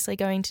you're obviously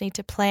going to need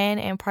to plan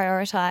and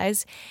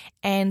prioritize,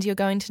 and you're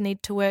going to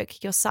need to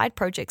work your side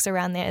projects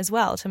around that as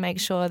well to make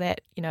sure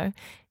that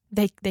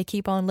they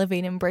keep on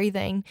living and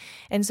breathing.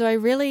 And so I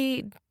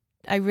really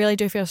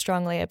do feel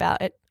strongly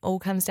about it. All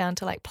comes down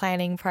to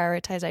planning,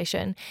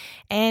 prioritization,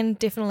 and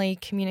definitely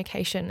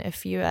communication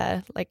if you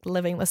are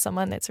living with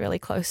someone that's really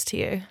close to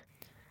you.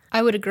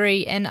 I would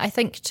agree. And I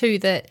think too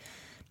that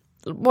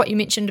what you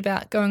mentioned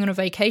about going on a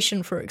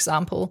vacation, for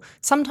example,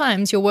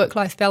 sometimes your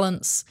work-life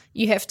balance,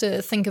 you have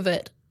to think of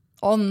it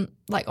on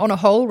a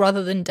whole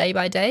rather than day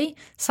by day.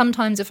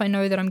 Sometimes if I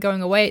know that I'm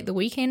going away at the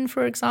weekend,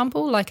 for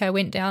example, I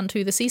went down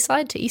to the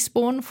seaside to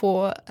Eastbourne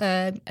for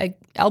a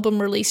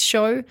album release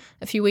show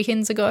a few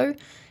weekends ago.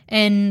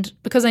 And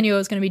because I knew I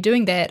was going to be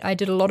doing that, I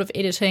did a lot of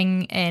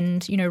editing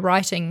and,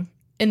 writing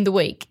in the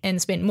week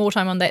and spent more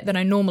time on that than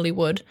I normally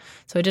would.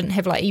 So I didn't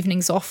have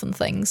evenings off and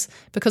things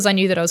because I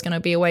knew that I was going to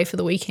be away for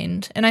the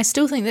weekend. And I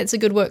still think that's a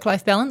good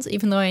work-life balance,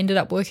 even though I ended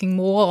up working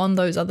more on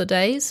those other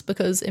days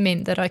because it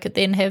meant that I could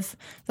then have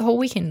the whole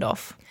weekend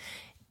off.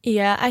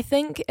 Yeah, I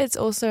think it's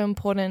also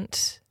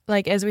important,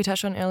 as we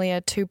touched on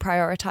earlier, to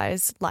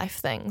prioritize life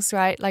things,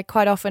 right?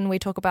 Quite often we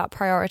talk about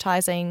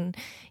prioritizing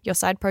your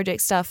side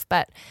project stuff,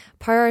 but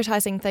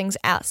prioritizing things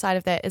outside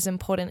of that is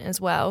important as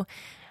well.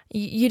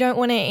 You don't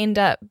want to end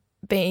up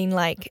being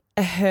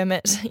a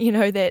hermit,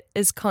 that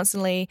is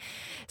constantly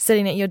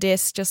sitting at your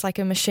desk just like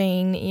a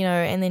machine,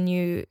 and then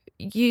you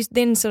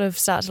then sort of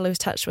start to lose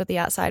touch with the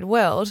outside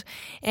world.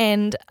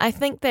 And I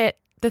think that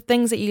the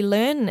things that you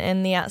learn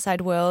in the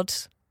outside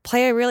world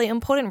play a really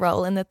important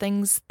role in the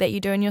things that you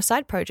do in your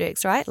side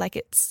projects, right?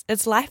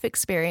 It's life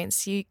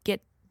experience. You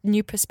get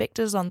new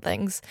perspectives on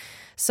things.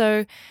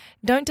 So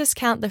don't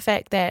discount the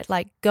fact that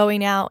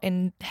going out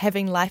and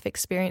having life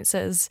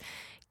experiences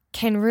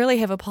can really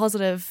have a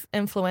positive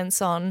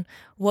influence on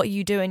what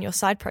you do in your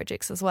side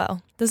projects as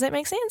well. Does that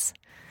make sense?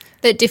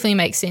 That definitely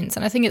makes sense.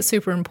 And I think it's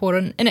super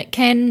important. And it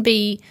can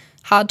be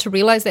hard to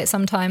realize that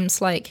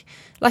sometimes, like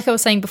I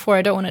was saying before,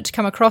 I don't want it to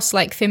come across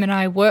like Fem and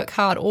I work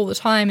hard all the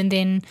time and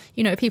then,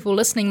 people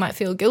listening might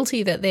feel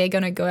guilty that they're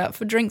going to go out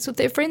for drinks with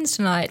their friends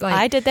tonight.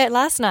 I did that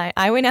last night.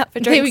 I went out for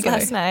drinks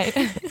last night.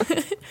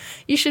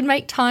 You should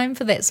make time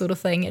for that sort of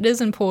thing. It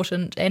is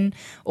important. And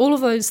all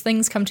of those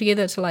things come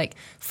together to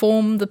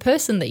form the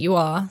person that you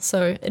are.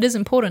 So it is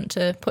important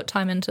to put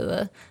time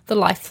into the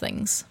life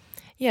things.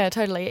 Yeah,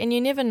 totally. And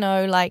you never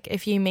know,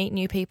 if you meet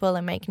new people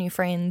and make new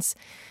friends,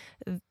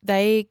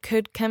 they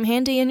could come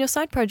handy in your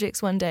side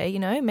projects one day.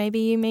 Maybe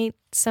you meet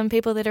some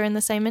people that are in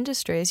the same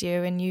industry as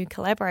you and you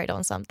collaborate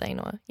on something,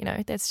 or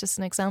that's just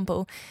an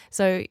example.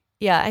 So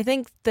yeah, I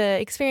think the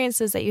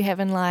experiences that you have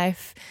in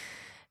life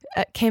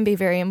can be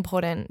very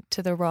important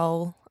to the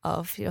role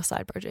of your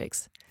side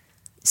projects.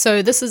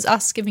 So this is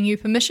us giving you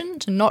permission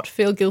to not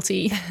feel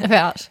guilty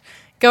about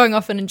going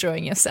off and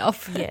enjoying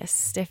yourself.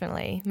 Yes,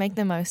 definitely. Make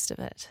the most of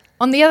it.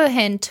 On the other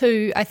hand,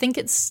 too, I think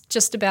it's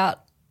just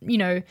about,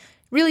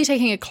 really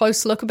taking a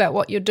close look about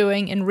what you're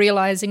doing and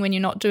realizing when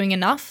you're not doing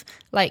enough.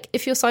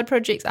 If your side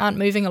projects aren't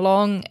moving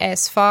along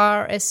as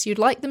far as you'd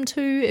like them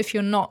to, if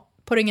you're not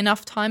putting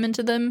enough time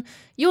into them,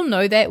 you'll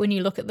know that when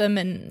you look at them,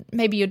 and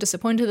maybe you're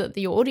disappointed that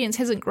your audience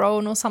hasn't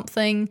grown or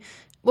something.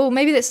 Well,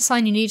 maybe that's a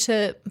sign you need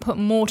to put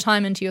more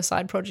time into your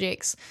side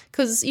projects,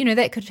 because,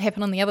 that could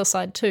happen on the other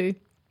side too.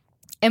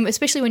 And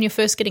especially when you're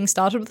first getting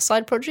started with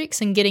side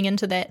projects and getting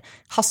into that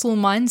hustle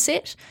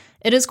mindset,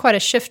 it is quite a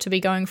shift to be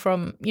going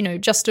from,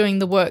 just doing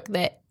the work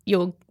that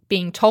you're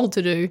being told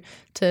to do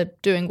to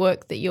doing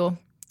work that you're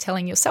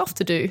telling yourself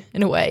to do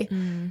in a way.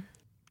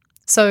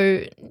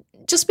 So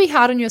just be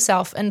hard on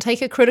yourself and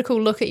take a critical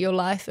look at your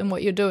life and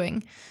what you're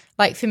doing.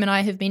 Like Fem and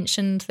I have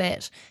mentioned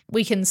that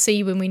we can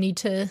see when we need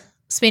to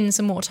spend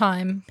some more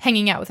time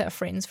hanging out with our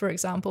friends, for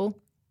example.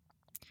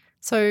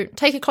 So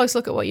take a close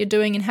look at what you're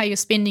doing and how you're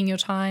spending your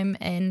time,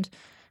 and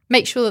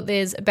make sure that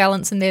there's a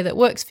balance in there that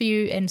works for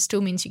you and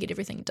still means you get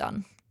everything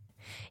done.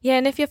 Yeah,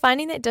 and if you're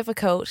finding that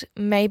difficult,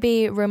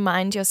 maybe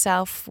remind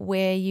yourself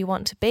where you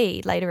want to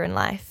be later in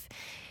life.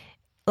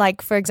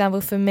 Like, for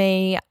example, for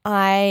me,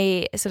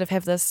 I sort of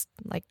have this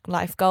like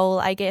life goal,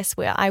 I guess,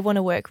 where I want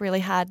to work really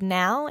hard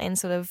now and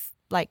sort of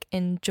like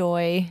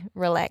enjoy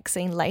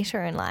relaxing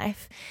later in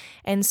life.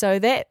 And so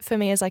that for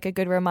me is like a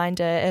good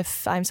reminder.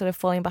 If I'm sort of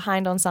falling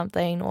behind on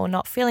something or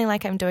not feeling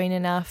like I'm doing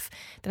enough,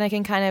 then I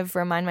can kind of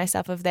remind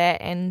myself of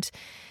that and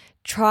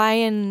try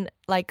and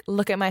like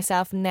look at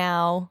myself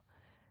now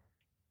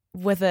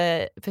with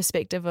a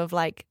perspective of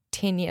like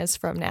 10 years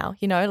from now,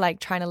 you know,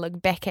 like trying to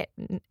look back at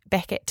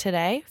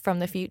today from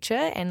the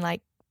future and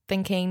like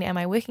thinking, am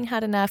I working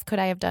hard enough? Could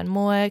I have done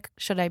more?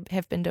 Should I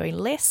have been doing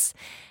less?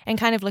 And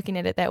kind of looking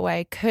at it that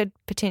way could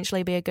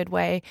potentially be a good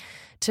way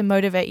to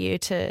motivate you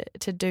to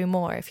do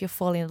more if you're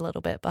falling a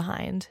little bit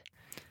behind.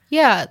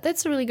 Yeah,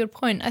 that's a really good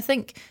point. I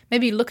think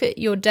maybe look at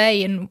your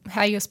day and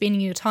how you're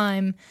spending your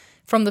time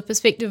from the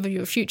perspective of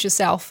your future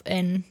self,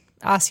 and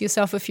ask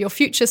yourself if your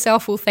future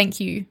self will thank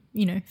you,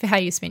 you know, for how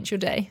you spent your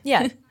day.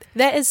 Yeah,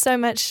 that is so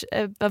much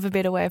of a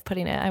better way of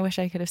putting it. I wish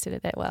I could have said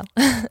it that well.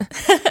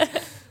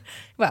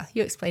 Well,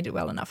 you explained it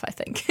well enough, I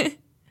think.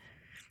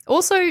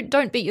 Also,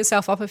 don't beat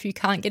yourself up if you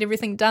can't get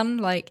everything done.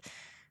 Like,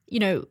 you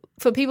know,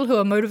 for people who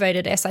are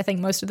motivated, as I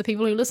think most of the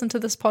people who listen to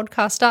this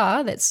podcast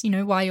are, that's, you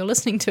know, why you're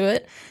listening to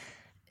it.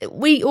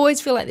 We always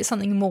feel like there's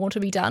something more to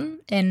be done,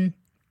 and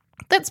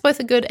that's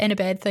both a good and a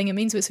bad thing. It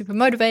means we're super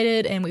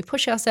motivated and we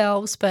push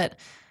ourselves, but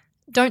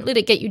don't let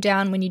it get you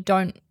down when you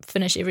don't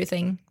finish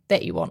everything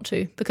that you want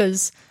to,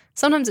 because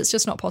sometimes it's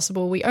just not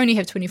possible. We only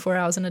have 24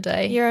 hours in a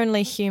day. You're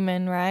only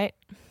human, right?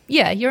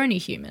 Yeah, you're only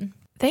human.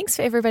 Thanks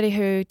for everybody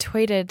who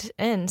tweeted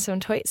in some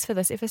tweets for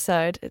this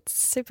episode. It's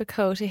super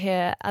cool to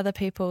hear other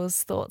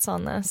people's thoughts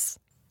on this.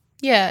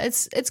 Yeah,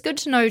 it's good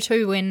to know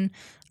too when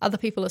other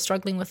people are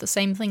struggling with the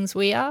same things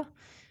we are.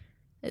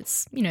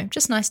 It's, you know,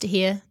 just nice to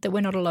hear that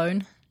we're not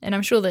alone. And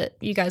I'm sure that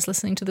you guys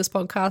listening to this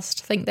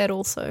podcast think that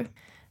also.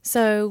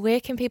 So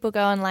where can people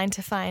go online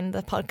to find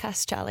the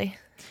podcast, Charlie?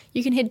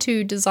 You can head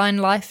to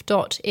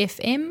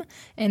designlife.fm,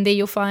 and there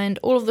you'll find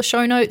all of the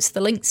show notes,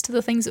 the links to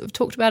the things that we've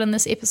talked about in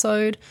this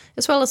episode,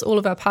 as well as all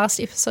of our past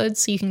episodes,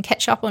 so you can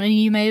catch up on any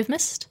you may have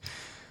missed.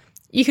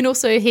 You can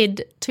also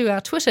head to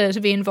our Twitter to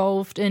be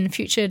involved in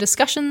future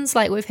discussions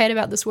like we've had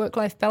about this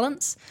work-life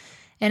balance,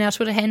 and our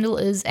Twitter handle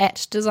is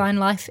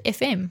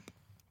 @designlifefm.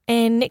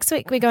 And next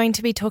week we're going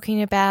to be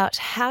talking about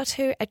how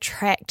to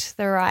attract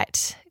the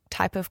right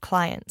type of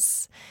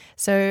clients.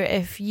 So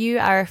if you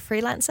are a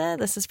freelancer,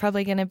 this is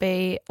probably going to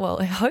be,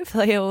 well,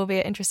 hopefully it will be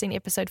an interesting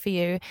episode for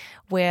you,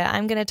 where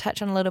I'm going to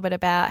touch on a little bit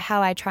about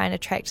how I try and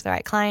attract the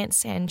right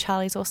clients, and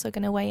Charlie's also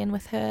going to weigh in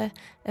with her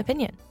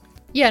opinion.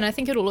 Yeah, and I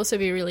think it'll also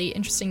be really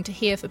interesting to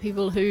hear for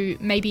people who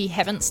maybe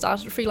haven't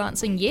started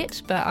freelancing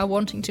yet but are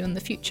wanting to in the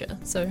future.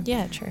 So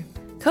yeah, true.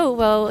 Cool.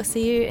 Well,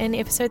 see you in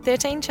episode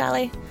 13,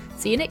 Charlie.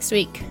 See you next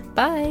week.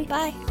 Bye.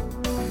 Bye.